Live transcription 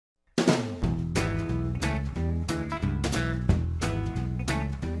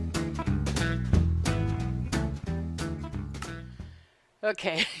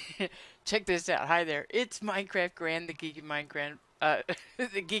Okay, check this out. Hi there. It's Minecraft Grand, the Geeky Minecraft,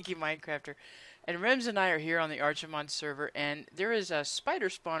 the Geeky Minecrafter, and Rems and I are here on the Archimonde server, and there is a spider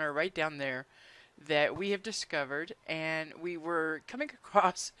spawner right down there that we have discovered, and we were coming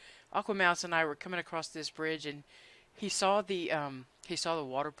across. Aquamouse and I were coming across this bridge, and he saw the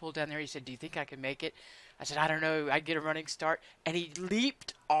water pool down there. He said, "Do you think I can make it?" I said, "I don't know. I'd get a running start," and he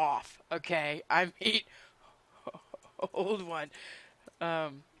leaped off. Okay, I mean, old one.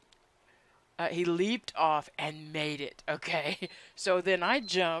 Um, he leaped off and made it. Okay, so then I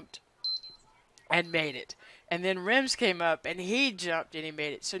jumped and made it, and then Rems came up and he jumped and he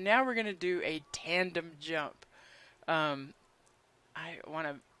made it. So now we're gonna do a tandem jump. Um, I want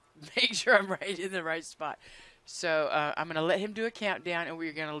to make sure I'm right in the right spot. So I'm gonna let him do a countdown, and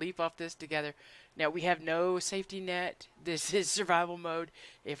we're gonna leap off this together. Now we have no safety net. This is survival mode.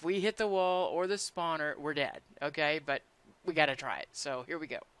 If we hit the wall or the spawner, we're dead. Okay, but we gotta try it. So here we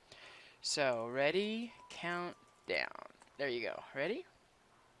go. So, ready, count down. There you go. Ready?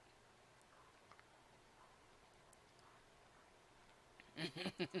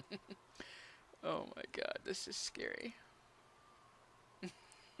 Oh my god, this is scary.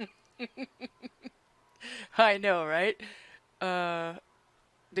 I know, right? Uh,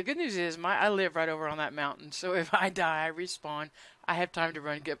 the good news is I live right over on that mountain, so if I die, I respawn. I have time to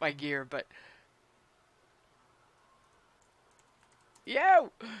run and get my gear, but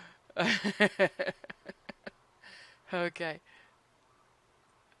yo! Okay.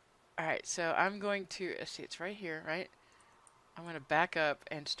 Alright, so I'm going to, let's see, it's right here, right? I'm going to back up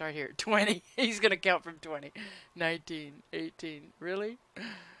and start here. 20. He's going to count from 20. 19, 18. Really?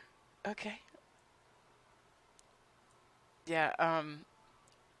 Okay. Yeah,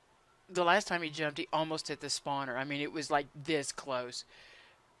 the last time he jumped, he almost hit the spawner. I mean, it was like this close.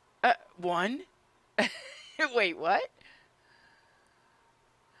 One? Wait, what?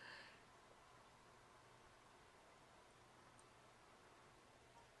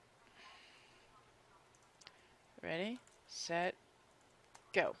 Ready, set,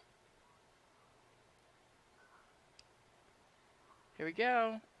 go. Here we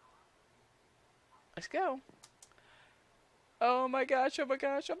go. Let's go. Oh my gosh, oh my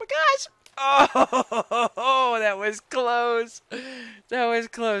gosh, oh my gosh! Oh, that was close. That was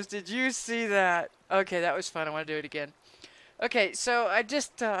close. Did you see that? Okay, that was fun. I want to do it again. Okay, so I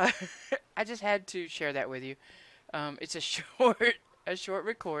just had to share that with you. It's a short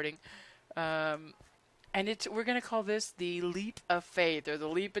recording. Um, and we're gonna call this the leap of faith or the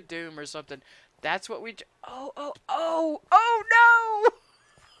leap of doom or something. That's what oh no!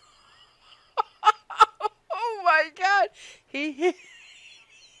 Oh my god! He hit,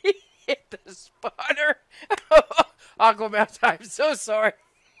 he hit the spawner. Aquamouse, I'm so sorry.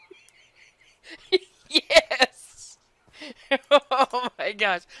 Yes. Oh my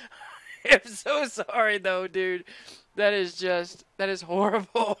gosh. I'm so sorry though, dude. That is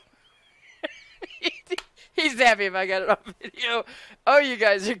horrible. He's happy if I got it on video. Oh, you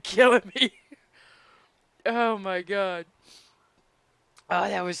guys are killing me. Oh my god. Oh,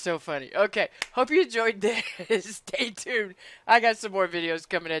 that was so funny. Okay, hope you enjoyed this. Stay tuned. I got some more videos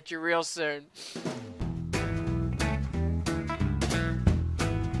coming at you real soon.